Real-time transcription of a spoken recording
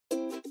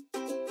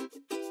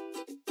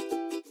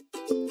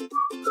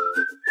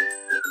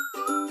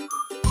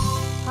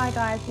Hi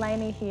guys,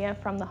 Lainey here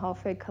from the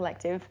Wholefood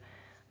Collective.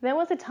 There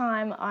was a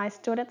time I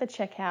stood at the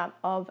checkout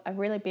of a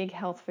really big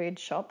health food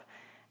shop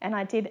and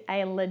I did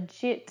a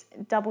legit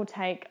double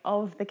take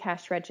of the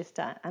cash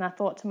register, and I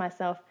thought to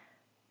myself,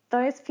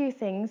 those few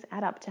things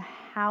add up to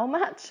how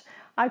much?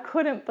 I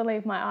couldn't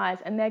believe my eyes,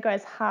 and there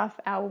goes half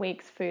our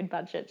week's food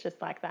budget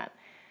just like that.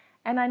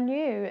 And I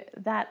knew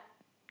that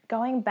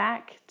going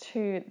back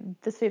to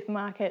the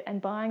supermarket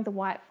and buying the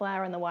white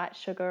flour and the white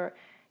sugar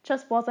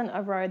just wasn't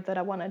a road that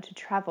I wanted to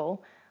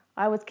travel.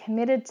 I was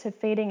committed to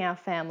feeding our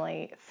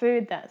family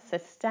food that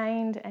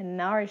sustained and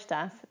nourished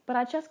us, but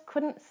I just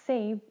couldn't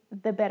see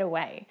the better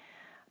way.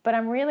 But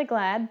I'm really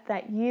glad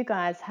that you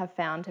guys have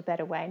found a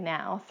better way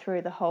now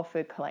through the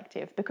Wholefood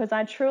Collective, because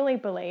I truly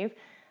believe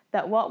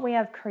that what we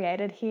have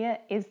created here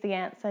is the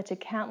answer to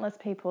countless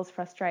people's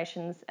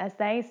frustrations as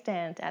they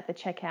stand at the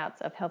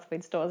checkouts of health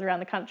food stores around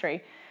the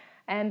country.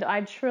 And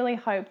I truly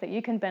hope that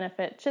you can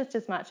benefit just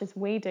as much as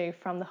we do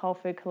from the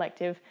Wholefood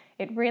Collective.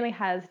 It really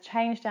has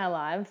changed our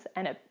lives,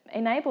 and it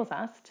enables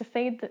us to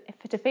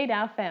feed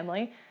our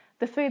family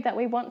the food that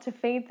we want to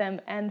feed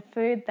them, and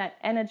food that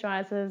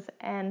energizes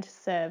and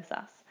serves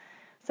us.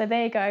 So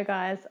there you go,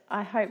 guys.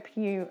 I hope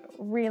you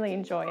really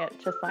enjoy it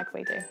just like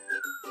we do.